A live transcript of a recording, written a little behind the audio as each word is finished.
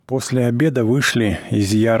После обеда вышли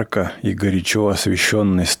из ярко и горячо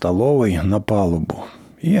освещенной столовой на палубу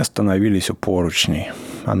и остановились у поручней.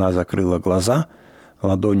 Она закрыла глаза,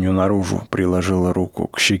 ладонью наружу приложила руку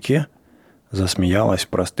к щеке, засмеялась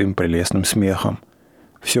простым прелестным смехом.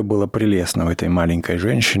 Все было прелестно в этой маленькой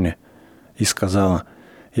женщине и сказала: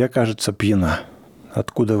 «Я, кажется, пьяна.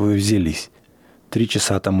 Откуда вы взялись? 3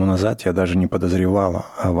 часа тому назад я даже не подозревала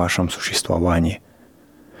о вашем существовании.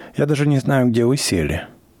 Я даже не знаю, где вы сели.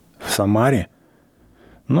 В Самаре?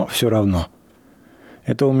 Но все равно.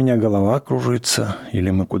 Это у меня голова кружится,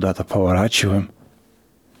 или мы куда-то поворачиваем».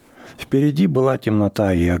 Впереди была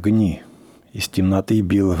темнота и огни. Из темноты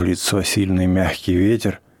бил в лицо сильный мягкий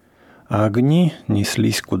ветер, а огни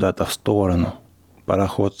неслись куда-то в сторону.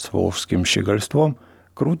 Пароход с волжским щегольством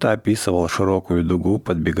круто описывал широкую дугу,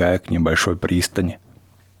 подбегая к небольшой пристани.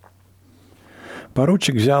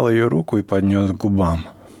 Поручик взял ее руку и поднес к губам.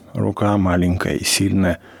 Рука маленькая и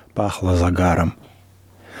сильная, пахла загаром.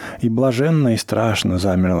 И блаженно и страшно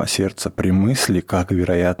замерло сердце при мысли, как,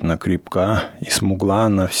 вероятно, крепка и смугла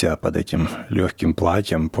она вся под этим легким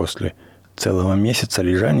платьем после целого месяца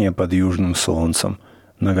лежания под южным солнцем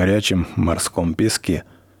на горячем морском песке.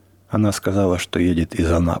 Она сказала, что едет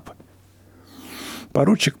из Анапы.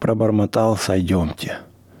 Поручик пробормотал: «Сойдемте».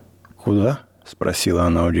 «Куда?» — спросила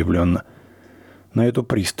она удивленно. «На эту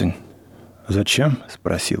пристань». «Зачем?» —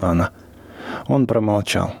 спросила она. Он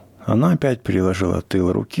промолчал. Она опять приложила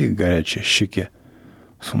тыл руки к горячей щеке.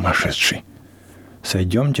 «Сумасшедший!»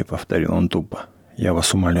 «Сойдемте», — повторил он тупо. «Я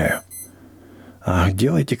вас умоляю». «Ах,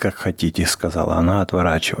 делайте, как хотите», — сказала она,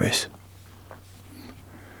 отворачиваясь.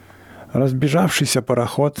 Разбежавшийся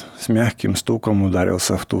пароход с мягким стуком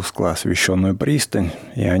ударился в тускло освещенную пристань,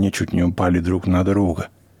 и они чуть не упали друг на друга.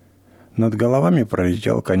 Над головами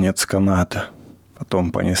пролетел конец каната.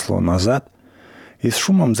 Потом понесло назад, и с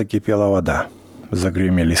шумом закипела вода.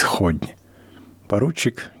 Загремели сходни.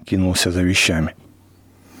 Поручик кинулся за вещами.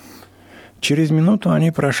 Через минуту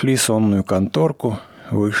они прошли сонную конторку,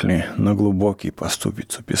 вышли на глубокий по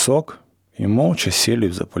ступицу песок и молча сели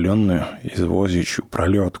в запыленную извозчичью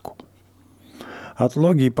пролетку.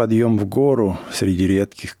 Отлогий подъем в гору среди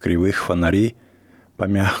редких кривых фонарей по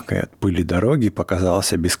мягкой от пыли дороге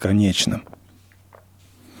показался бесконечным.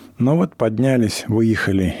 Но вот поднялись,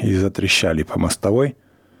 выехали и затрещали по мостовой.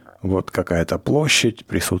 Вот какая-то площадь,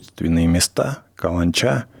 присутственные места,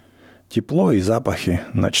 каланча, тепло и запахи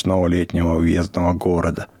ночного летнего уездного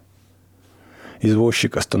города.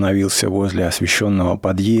 Извозчик остановился возле освещенного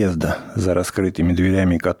подъезда, за раскрытыми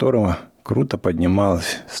дверями которого круто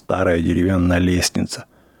поднималась старая деревянная лестница.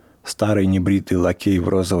 Старый небритый лакей в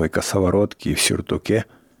розовой косоворотке и в сюртуке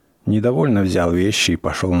недовольно взял вещи и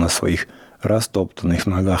пошел на своих растоптанных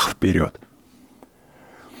ногах вперед.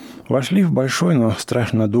 Вошли в большой, но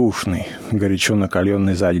страшно душный, горячо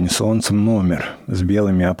накаленный за день солнцем номер с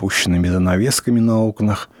белыми опущенными занавесками на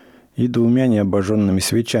окнах и 2 необожженными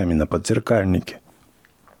свечами на подзеркальнике.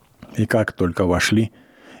 И как только вошли,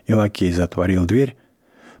 и лакей затворил дверь,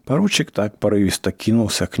 поручик так порывисто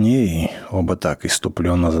кинулся к ней, и оба так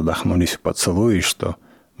иступленно задохнулись в поцелуе, что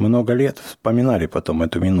много лет вспоминали потом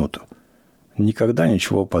эту минуту. Никогда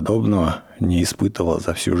ничего подобного не испытывал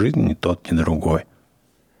за всю жизнь ни тот, ни другой.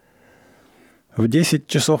 В 10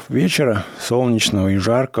 часов вечера, солнечного и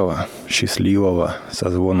жаркого, счастливого, со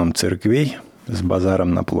звоном церквей, с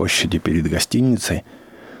базаром на площади перед гостиницей,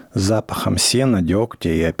 с запахом сена, дегтя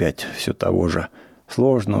и опять все того же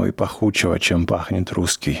сложного и пахучего, чем пахнет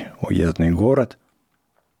русский уездный город,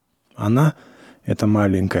 она, эта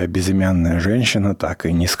маленькая безымянная женщина, так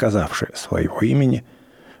и не сказавшая своего имени,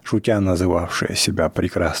 шутя называвшая себя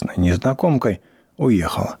прекрасной незнакомкой,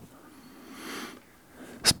 уехала.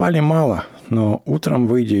 Спали мало, но утром,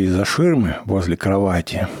 выйдя из-за ширмы возле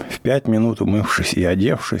кровати, в 5 минут умывшись и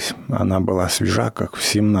одевшись, она была свежа, как в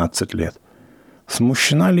 17 лет.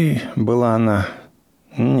 Смущена ли была она?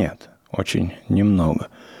 Нет, очень немного.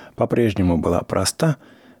 По-прежнему была проста,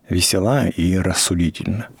 весела и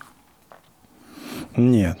рассудительна.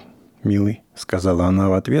 «Нет, милый», — сказала она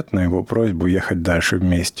в ответ на его просьбу ехать дальше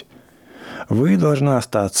вместе. «Вы должны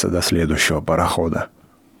остаться до следующего парохода.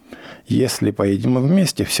 Если поедем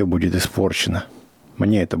вместе, все будет испорчено.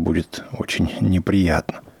 Мне это будет очень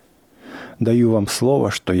неприятно. Даю вам слово,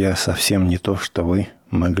 что я совсем не то, что вы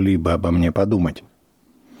могли бы обо мне подумать.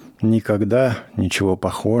 Никогда ничего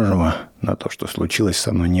похожего на то, что случилось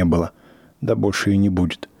со мной, не было, да больше и не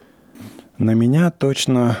будет. На меня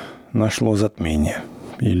точно нашло затмение.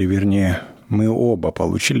 Или, вернее, мы оба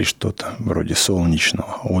получили что-то вроде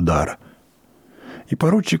солнечного удара». И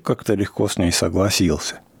поручик как-то легко с ней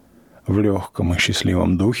согласился. В легком и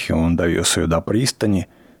счастливом духе он довез ее до пристани,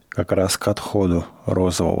 как раз к отходу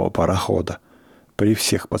розового парохода. При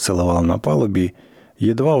всех поцеловал на палубе,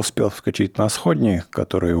 едва успел вскочить на сходни,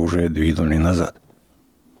 которые уже двинули назад.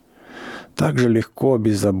 Так же легко,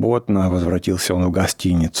 беззаботно возвратился он в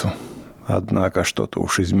гостиницу. Однако что-то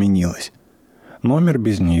уж изменилось. Номер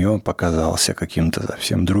без нее показался каким-то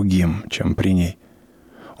совсем другим, чем при ней.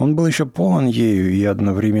 Он был еще полон ею и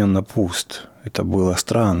одновременно пуст. Это было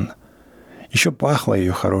странно. Еще пахло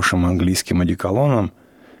ее хорошим английским одеколоном,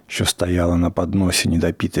 еще стояла на подносе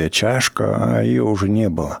недопитая чашка, а ее уже не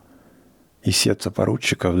было. И сердце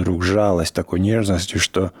поручика вдруг сжалось такой нежностью,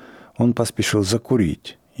 что он поспешил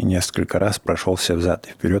закурить и несколько раз прошелся взад и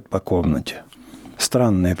вперед по комнате.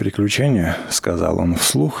 «Странное приключение», — сказал он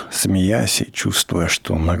вслух, смеясь и чувствуя,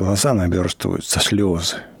 что на глаза наверстываются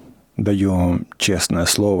слезы. «Даю вам честное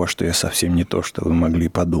слово, что я совсем не то, что вы могли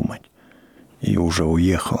подумать». И уже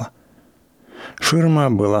уехала.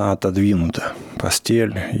 Ширма была отодвинута,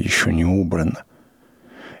 постель еще не убрана.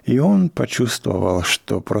 И он почувствовал,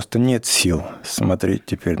 что просто нет сил смотреть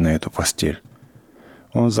теперь на эту постель.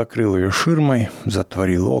 Он закрыл ее ширмой,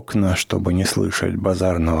 затворил окна, чтобы не слышать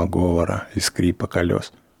базарного говора и скрипа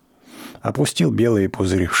колес. Опустил белые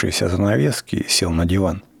пузырившиеся занавески и сел на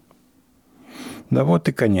диван. Да вот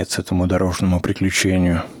и конец этому дорожному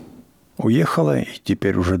приключению. Уехала и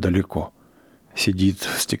теперь уже далеко. Сидит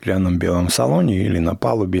в стеклянном белом салоне или на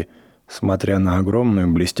палубе, смотря на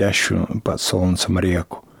огромную блестящую под солнцем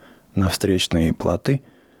реку, на встречные плоты,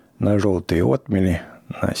 на желтые отмели,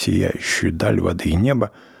 на сияющую даль воды и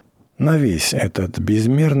неба, на весь этот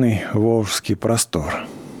безмерный волжский простор.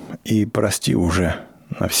 И прости уже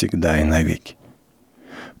навсегда и навеки.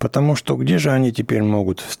 Потому что где же они теперь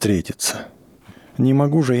могут встретиться? «Не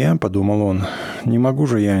могу же я, — подумал он, — не могу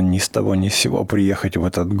же я ни с того ни с сего приехать в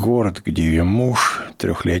этот город, где ее муж,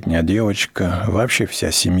 3-летняя девочка, вообще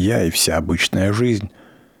вся семья и вся обычная жизнь».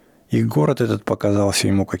 И город этот показался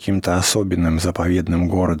ему каким-то особенным, заповедным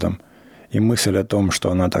городом. И мысль о том,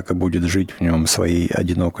 что она так и будет жить в нем своей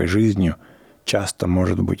одинокой жизнью, часто,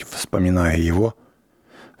 может быть, вспоминая его,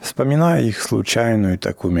 вспоминая их случайную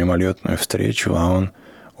такую мимолетную встречу, а он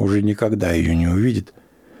уже никогда ее не увидит,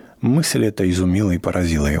 мысль эта изумила и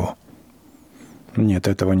поразила его. Нет,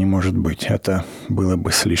 этого не может быть. Это было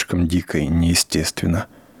бы слишком дико и неестественно.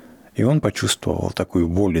 И он почувствовал такую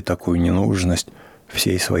боль и такую ненужность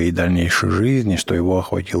всей своей дальнейшей жизни, что его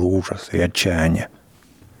охватил ужас и отчаяние.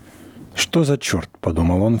 «Что за черт?» —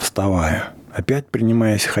 подумал он, вставая, опять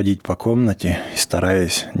принимаясь ходить по комнате и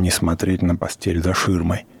стараясь не смотреть на постель за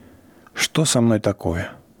ширмой. «Что со мной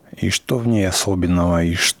такое? И что в ней особенного?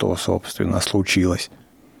 И что, собственно, случилось?»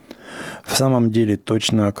 В самом деле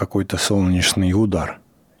точно какой-то солнечный удар.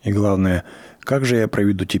 И главное, как же я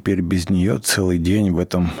проведу теперь без нее целый день в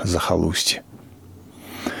этом захолустье?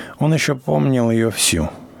 Он еще помнил ее всю,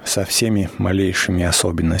 со всеми малейшими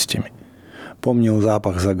особенностями. Помнил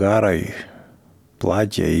запах загара и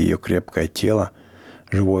платья, и ее крепкое тело,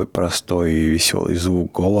 живой, простой и веселый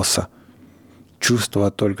звук голоса.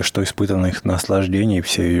 Чувство только что испытанных наслаждений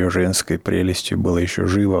всей ее женской прелестью было еще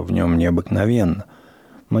живо в нем необыкновенно.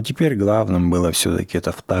 Но теперь главным было все-таки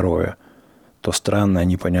это второе. То странное,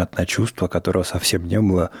 непонятное чувство, которого совсем не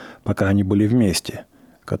было, пока они были вместе,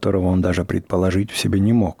 которого он даже предположить в себе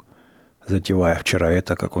не мог, затевая вчера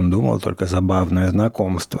это, как он думал, только забавное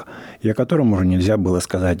знакомство, и о котором уже нельзя было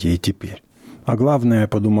сказать ей теперь. А главное,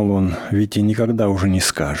 подумал он, ведь и никогда уже не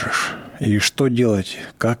скажешь. И что делать,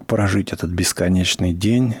 как прожить этот бесконечный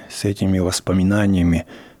день с этими воспоминаниями,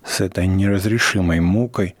 с этой неразрешимой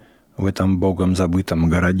мукой, в этом богом забытом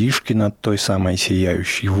городишке над той самой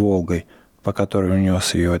сияющей Волгой, по которой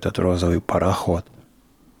унес ее этот розовый пароход.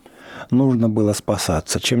 Нужно было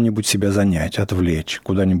спасаться, чем-нибудь себя занять, отвлечь,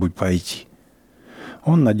 куда-нибудь пойти.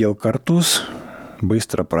 Он надел картуз,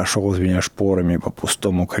 быстро прошел, звеня шпорами, по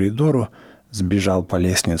пустому коридору, сбежал по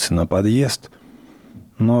лестнице на подъезд.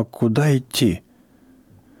 Но куда идти?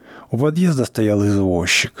 У подъезда стоял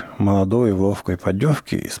извозчик, молодой в ловкой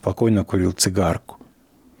поддевке, и спокойно курил цигарку.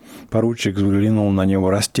 Поручик взглянул на него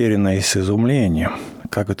растерянно и с изумлением.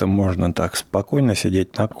 Как это можно так спокойно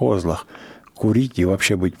сидеть на козлах, курить и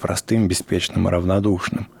вообще быть простым, беспечным и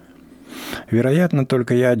равнодушным? Вероятно,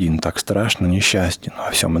 только я один так страшно несчастен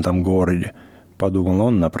во всем этом городе, подумал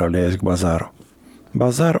он, направляясь к базару.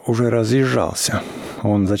 Базар уже разъезжался.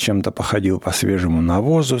 Он зачем-то походил по свежему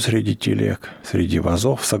навозу среди телег, среди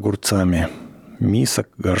вазов с огурцами, мисок,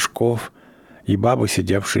 горшков, и бабы,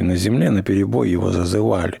 сидевшие на земле, наперебой его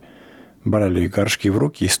зазывали. Брали горшки в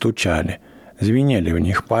руки и стучали, звенели в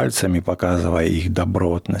них пальцами, показывая их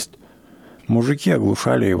добротность. Мужики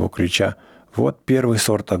оглушали его, крича: «Вот первый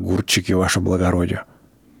сорт огурчики, ваше благородие!»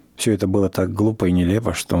 Все это было так глупо и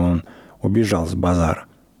нелепо, что он убежал с базара.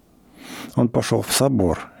 Он пошел в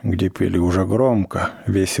собор, где пели уже громко,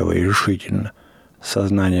 весело и решительно, с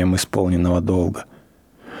сознанием исполненного долга.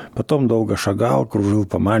 Потом долго шагал, кружил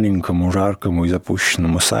по маленькому, жаркому и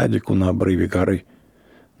запущенному садику на обрыве горы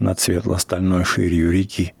над светло-стальной ширью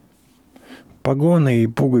реки. Погоны и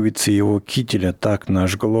пуговицы его кителя так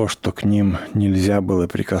нажгло, что к ним нельзя было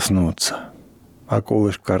прикоснуться.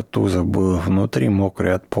 Околыш картуза был внутри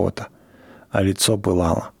мокрый от пота, а лицо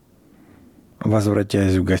пылало.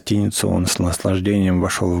 Возвратясь в гостиницу, он с наслаждением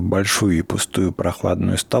вошел в большую и пустую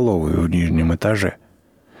прохладную столовую в нижнем этаже.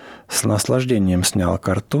 С наслаждением снял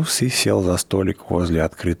картуз и сел за столик возле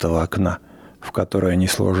открытого окна, в которое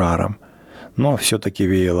несло жаром, но все-таки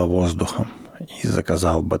веяло воздухом, и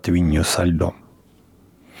заказал ботвинью со льдом.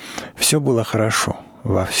 Все было хорошо,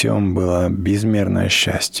 во всем было безмерное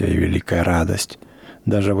счастье и великая радость,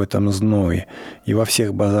 даже в этом зное и во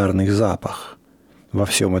всех базарных запахах, во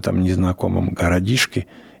всем этом незнакомом городишке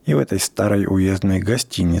и в этой старой уездной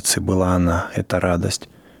гостинице была она, эта радость,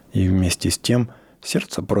 и вместе с тем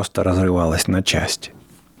сердце просто разрывалось на части.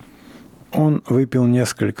 Он выпил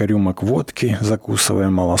несколько рюмок водки, закусывая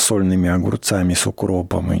малосольными огурцами с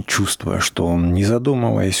укропом и чувствуя, что он, не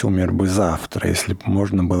задумываясь, умер бы завтра, если бы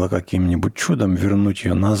можно было каким-нибудь чудом вернуть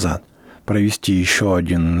ее назад, провести еще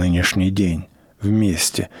один нынешний день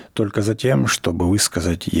вместе, только за тем, чтобы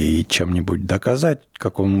высказать ей и чем-нибудь доказать,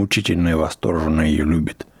 как он мучительно и восторженно ее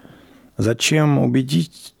любит. Зачем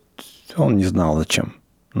убедить? Он не знал зачем,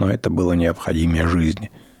 но это было необходимее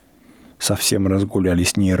жизни. Совсем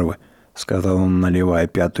разгулялись нервы, сказал он, наливая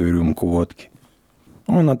пятую рюмку водки.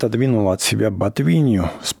 Он отодвинул от себя ботвинью,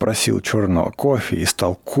 спросил черного кофе и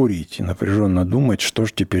стал курить и напряженно думать, что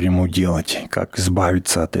же теперь ему делать, как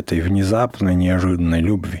избавиться от этой внезапной, неожиданной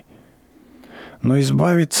любви. Но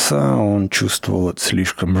избавиться, он чувствовал это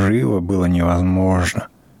слишком живо, было невозможно.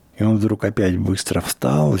 И он вдруг опять быстро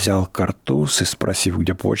встал, взял картуз и, спросив,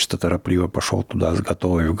 где почта, торопливо пошел туда с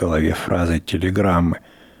готовой в голове фразой телеграммы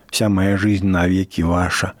 «Вся моя жизнь навеки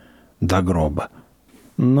ваша, до гроба».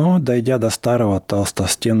 Но, дойдя до старого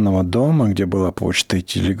толстостенного дома, где была почта и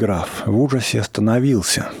телеграф, в ужасе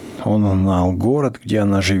остановился. Он знал город, где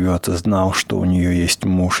она живет, знал, что у нее есть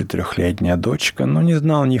муж и 3-летняя дочка, но не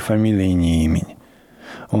знал ни фамилии, ни имени.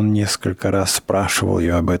 Он несколько раз спрашивал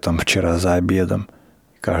ее об этом вчера за обедом.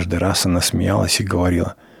 Каждый раз она смеялась и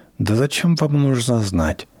говорила: «Да зачем вам нужно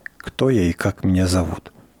знать, кто я и как меня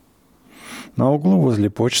зовут?» На углу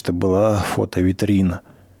возле почты была фотовитрина.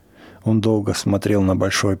 Он долго смотрел на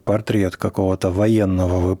большой портрет какого-то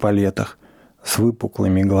военного в эполетах, с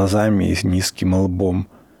выпуклыми глазами и с низким лбом,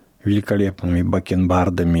 великолепными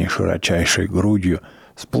бакенбардами и широчайшей грудью,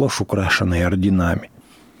 сплошь украшенной орденами.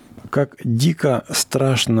 Как дико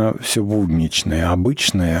страшно все будничное,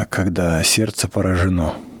 обычное, когда сердце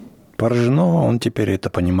поражено. Поражено, он теперь это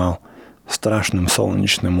понимал, страшным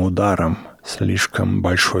солнечным ударом, слишком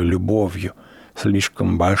большой любовью,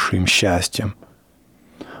 слишком большим счастьем.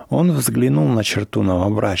 Он взглянул на черту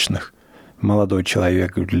новобрачных. Молодой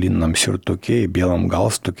человек в длинном сюртуке и белом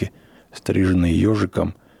галстуке, стриженный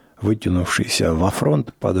ежиком, вытянувшийся во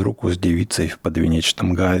фронт под руку с девицей в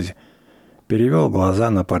подвенечном газе, перевел глаза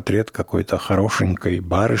на портрет какой-то хорошенькой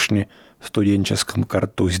барышни в студенческом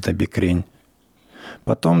картузе на бекрень.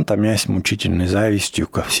 Потом, томясь мучительной завистью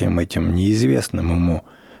ко всем этим неизвестным ему,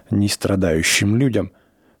 не страдающим людям,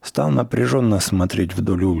 стал напряженно смотреть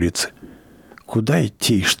вдоль улицы. Куда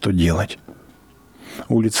идти и что делать?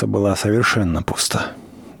 Улица была совершенно пуста.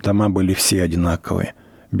 Дома были все одинаковые,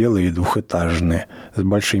 белые и двухэтажные, с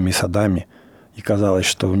большими садами, и казалось,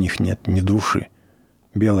 что в них нет ни души.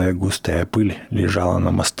 Белая густая пыль лежала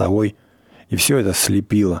на мостовой, и все это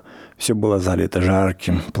слепило, все было залито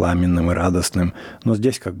жарким, пламенным и радостным, но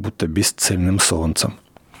здесь как будто бесцельным солнцем.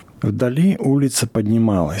 Вдали улица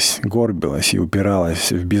поднималась, горбилась и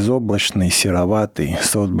упиралась в безоблачный, сероватый,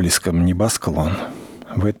 с отблеском небосклон.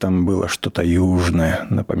 В этом было что-то южное,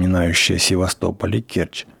 напоминающее Севастополь и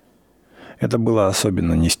Керчь. Это было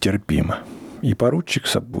особенно нестерпимо. И поручик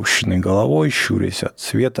с опущенной головой, щурясь от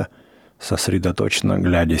света, сосредоточенно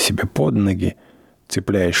глядя себе под ноги,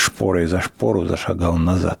 цепляясь шпорой за шпору, зашагал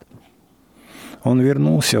назад. Он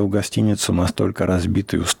вернулся в гостиницу настолько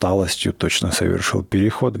разбитый усталостью, точно совершил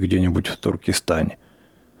переход где-нибудь в Туркестане.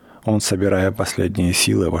 Он, собирая последние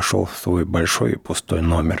силы, вошел в свой большой и пустой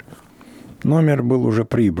номер. Номер был уже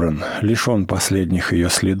прибран, лишен последних ее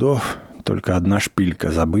следов, только одна шпилька,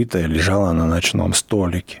 забытая, лежала на ночном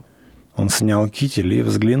столике. Он снял китель и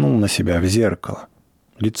взглянул на себя в зеркало.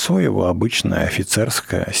 Лицо его, обычное,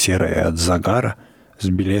 офицерское, серое от загара, с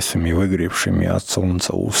белесыми выгоревшими от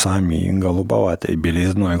солнца усами и голубоватой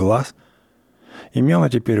белизной глаз, имела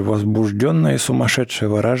теперь возбужденное и сумасшедшее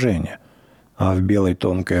выражение, а в белой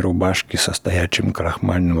тонкой рубашке со стоячим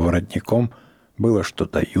крахмальным воротником было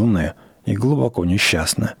что-то юное и глубоко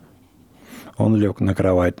несчастное. Он лег на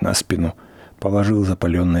кровать на спину, положил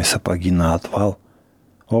запаленные сапоги на отвал.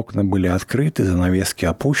 Окна были открыты, занавески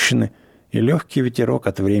опущены, и легкий ветерок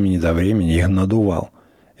от времени до времени их надувал,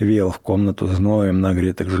 веял в комнату зноем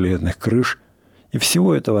нагретых железных крыш и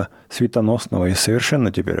всего этого светоносного и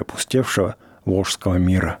совершенно теперь опустевшего волжского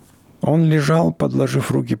мира. Он лежал,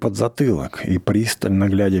 подложив руки под затылок и пристально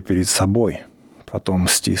глядя перед собой. Потом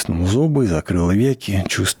стиснул зубы, закрыл веки,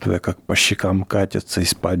 чувствуя, как по щекам катятся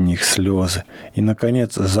из-под них слезы, и,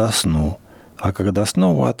 наконец, заснул. А когда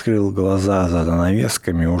снова открыл глаза, за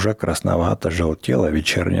занавесками уже красновато желтело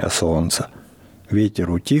вечернее солнце.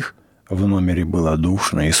 Ветер утих, в номере было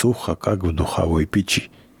душно и сухо, как в духовой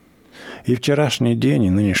печи. И вчерашний день, и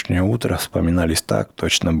нынешнее утро вспоминались так,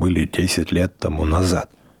 точно были 10 лет тому назад.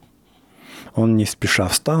 Он не спеша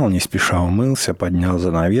встал, не спеша умылся, поднял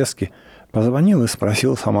занавески, позвонил и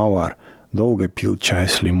спросил самовар, долго пил чай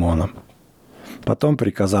с лимоном. Потом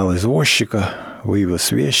приказал извозчика,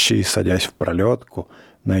 вывез вещи и, садясь в пролетку,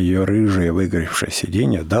 на ее рыжее выгоревшее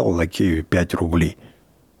сиденье, дал лакею 5 рублей.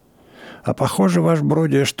 «А похоже, ваш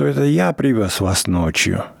бродя, что это я привез вас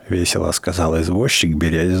ночью», — весело сказал извозчик,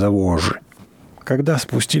 берясь за вожжи. Когда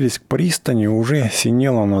спустились к пристани, уже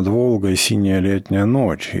синела над Волгой синяя летняя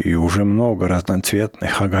ночь, и уже много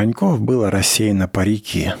разноцветных огоньков было рассеяно по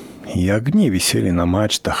реке, и огни висели на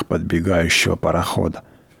мачтах подбегающего парохода.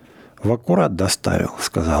 «В аккурат доставил», —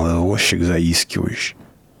 сказал извозчик заискивающе.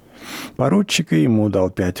 Поручик и ему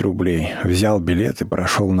дал 5 рублей, взял билет и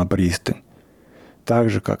прошел на пристань. Так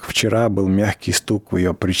же, как вчера, был мягкий стук в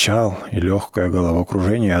ее причал и легкое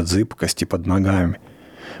головокружение от зыбкости под ногами.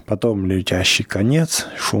 Потом летящий конец,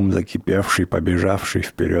 шум закипевший, побежавший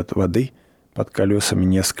вперед воды под колесами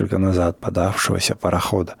несколько назад подавшегося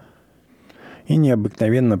парохода. И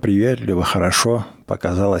необыкновенно приветливо, хорошо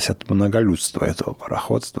показалось от многолюдства этого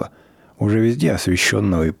пароходства, уже везде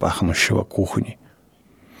освещенного и пахнущего кухней.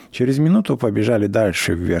 Через минуту побежали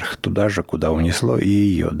дальше вверх, туда же, куда унесло и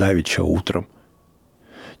ее давеча утром.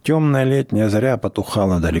 Темная летняя заря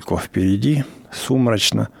потухала далеко впереди,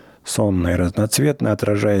 сумрачно, сонно и разноцветно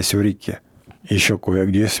отражаясь в реке, еще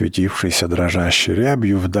кое-где светившейся дрожащей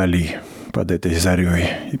рябью вдали под этой зарей,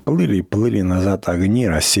 и плыли назад огни,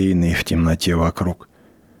 рассеянные в темноте вокруг.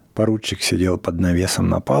 Поручик сидел под навесом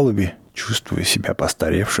на палубе, чувствуя себя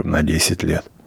постаревшим на 10 лет.